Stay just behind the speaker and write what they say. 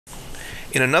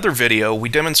In another video, we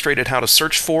demonstrated how to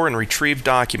search for and retrieve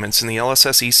documents in the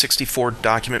LSSe64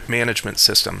 document management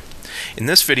system. In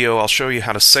this video, I'll show you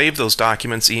how to save those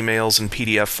documents, emails, and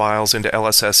PDF files into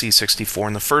LSSe64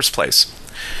 in the first place.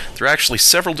 There are actually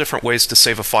several different ways to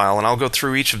save a file, and I'll go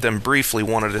through each of them briefly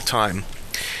one at a time.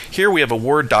 Here we have a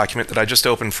Word document that I just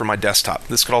opened from my desktop.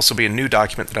 This could also be a new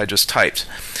document that I just typed.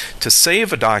 To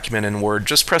save a document in Word,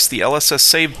 just press the LSS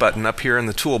Save button up here in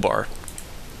the toolbar.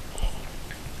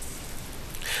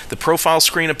 The profile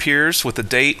screen appears with the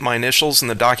date, my initials, and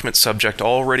the document subject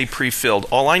already pre-filled.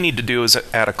 All I need to do is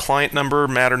add a client number,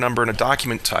 matter number, and a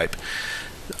document type.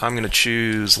 I'm going to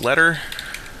choose letter,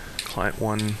 client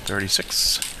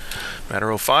 136,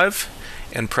 matter 05,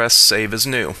 and press Save as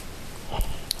New.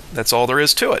 That's all there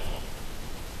is to it.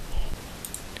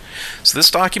 So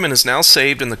this document is now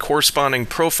saved and the corresponding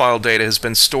profile data has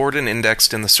been stored and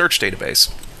indexed in the search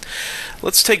database.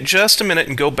 Let's take just a minute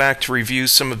and go back to review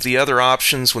some of the other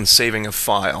options when saving a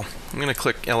file. I'm going to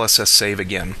click LSS Save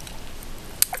again.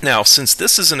 Now, since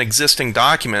this is an existing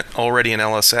document already in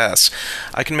LSS,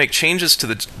 I can make changes to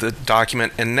the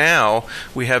document, and now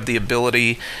we have the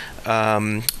ability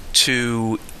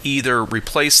to either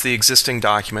replace the existing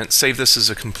document, save this as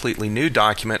a completely new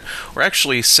document, or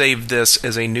actually save this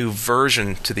as a new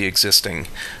version to the existing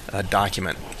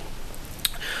document.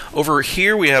 Over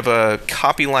here we have a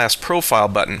Copy Last Profile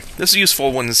button. This is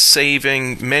useful when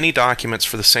saving many documents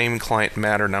for the same client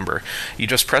matter number. You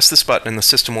just press this button and the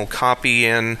system will copy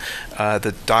in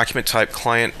the document type,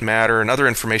 client matter, and other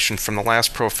information from the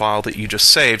last profile that you just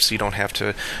saved, so you don't have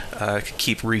to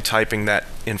keep retyping that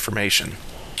information.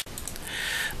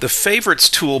 The Favorites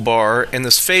toolbar and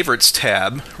this Favorites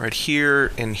tab, right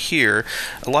here and here,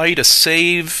 allow you to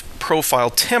save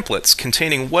profile templates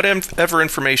containing whatever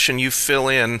information you fill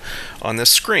in on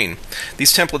this screen.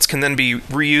 These templates can then be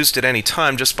reused at any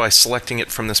time just by selecting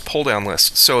it from this pull-down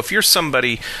list. So if you're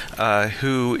somebody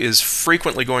who is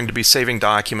frequently going to be saving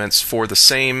documents for the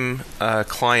same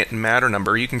client matter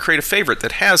number, you can create a favorite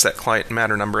that has that client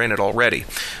matter number in it already.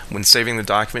 When saving the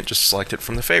document, just select it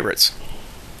from the favorites.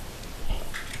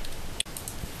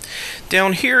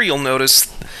 Down here you'll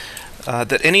notice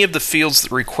that any of the fields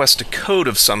that request a code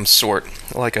of some sort,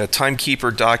 like a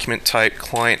timekeeper, document type,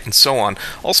 client, and so on,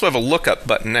 also have a lookup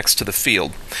button next to the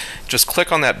field. Just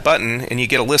click on that button and you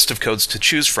get a list of codes to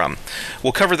choose from.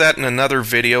 We'll cover that in another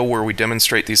video where we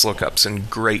demonstrate these lookups in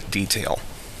great detail.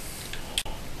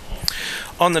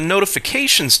 On the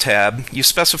Notifications tab, you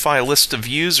specify a list of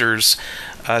users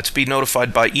to be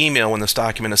notified by email when this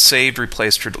document is saved,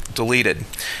 replaced, or deleted.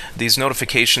 These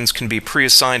notifications can be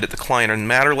pre-assigned at the client and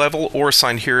matter level or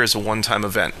assigned here as a one-time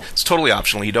event. It's totally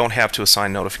optional. You don't have to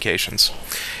assign notifications.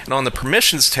 And on the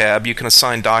Permissions tab, you can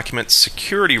assign document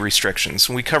security restrictions.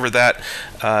 And we cover that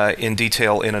in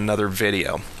detail in another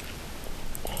video.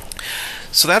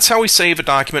 So that's how we save a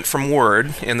document from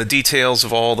Word and the details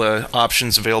of all the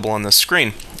options available on this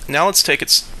screen. Now let's take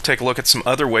a look at some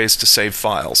other ways to save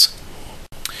files.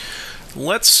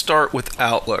 Let's start with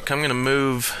Outlook. I'm going to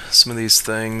move some of these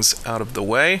things out of the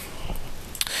way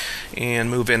and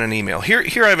move in an email.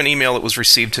 Here I have an email that was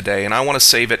received today, and I want to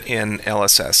save it in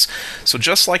LSS. So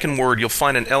just like in Word, you'll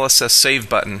find an LSS Save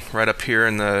button right up here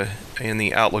in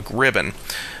the Outlook ribbon.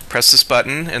 Press this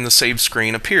button and the save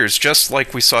screen appears, just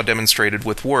like we saw demonstrated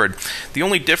with Word. The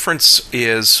only difference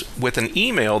is with an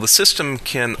email, the system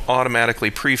can automatically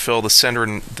pre-fill the sender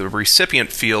and the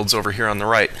recipient fields over here on the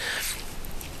right.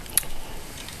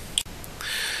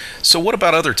 So what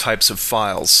about other types of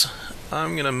files?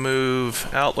 I'm going to move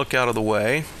Outlook out of the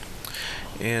way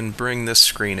and bring this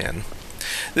screen in.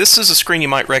 This is a screen you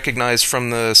might recognize from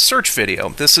the search video.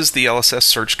 This is the LSS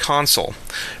Search Console.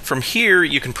 From here,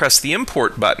 you can press the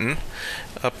Import button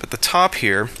up at the top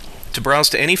here to browse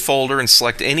to any folder and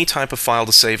select any type of file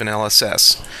to save in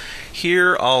LSS.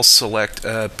 Here, I'll select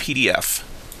a PDF.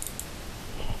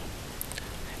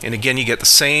 And again, you get the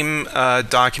same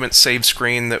document save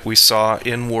screen that we saw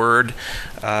in Word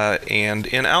and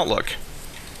in Outlook.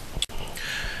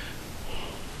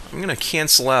 I'm going to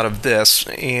cancel out of this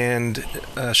and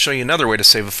show you another way to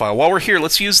save a file. While we're here,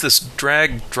 let's use this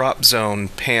drag drop zone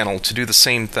panel to do the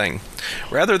same thing.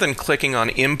 Rather than clicking on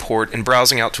Import and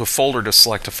browsing out to a folder to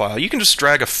select a file, you can just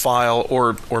drag a file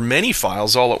or many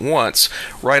files all at once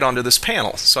right onto this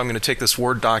panel. So I'm going to take this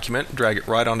Word document, drag it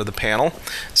right onto the panel.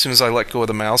 As soon as I let go of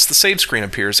the mouse, the save screen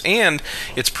appears, and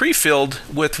it's pre-filled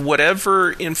with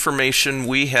whatever information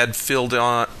we had filled in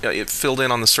on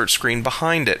the search screen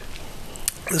behind it.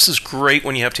 This is great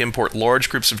when you have to import large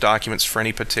groups of documents for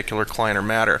any particular client or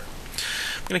matter.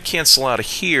 I'm going to cancel out of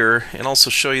here and also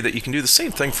show you that you can do the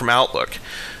same thing from Outlook.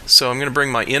 So I'm going to bring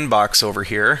my inbox over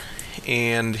here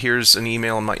and here's an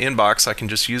email in my inbox, I can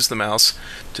just use the mouse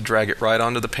to drag it right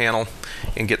onto the panel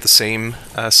and get the same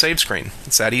save screen.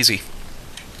 It's that easy.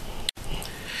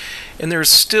 And there's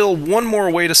still one more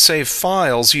way to save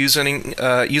files using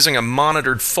a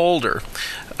monitored folder.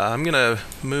 I'm going to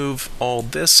move all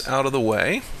this out of the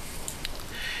way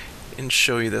and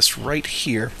show you this right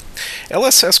here.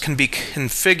 LSS can be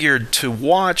configured to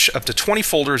watch up to 20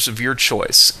 folders of your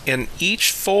choice, and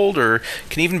each folder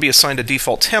can even be assigned a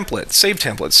default template, save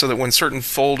template, so that when certain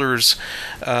folders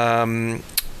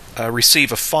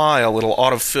receive a file, it'll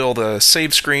autofill the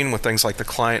save screen with things like the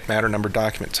client, matter number,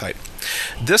 document type.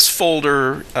 This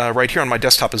folder right here on my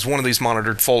desktop is one of these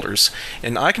monitored folders,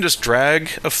 and I can just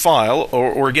drag a file,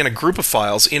 or again a group of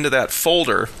files, into that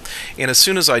folder, and as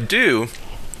soon as I do,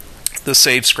 the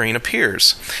save screen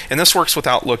appears. And this works with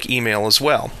Outlook email as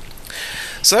well.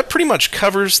 So that pretty much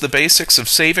covers the basics of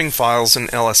saving files in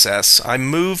LSS. I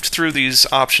moved through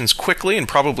these options quickly and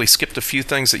probably skipped a few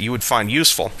things that you would find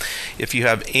useful. If you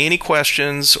have any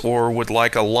questions or would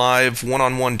like a live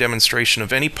one-on-one demonstration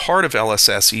of any part of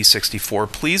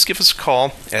LSSe64, please give us a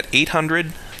call at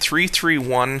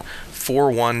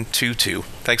 800-331-4122.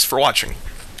 Thanks for watching.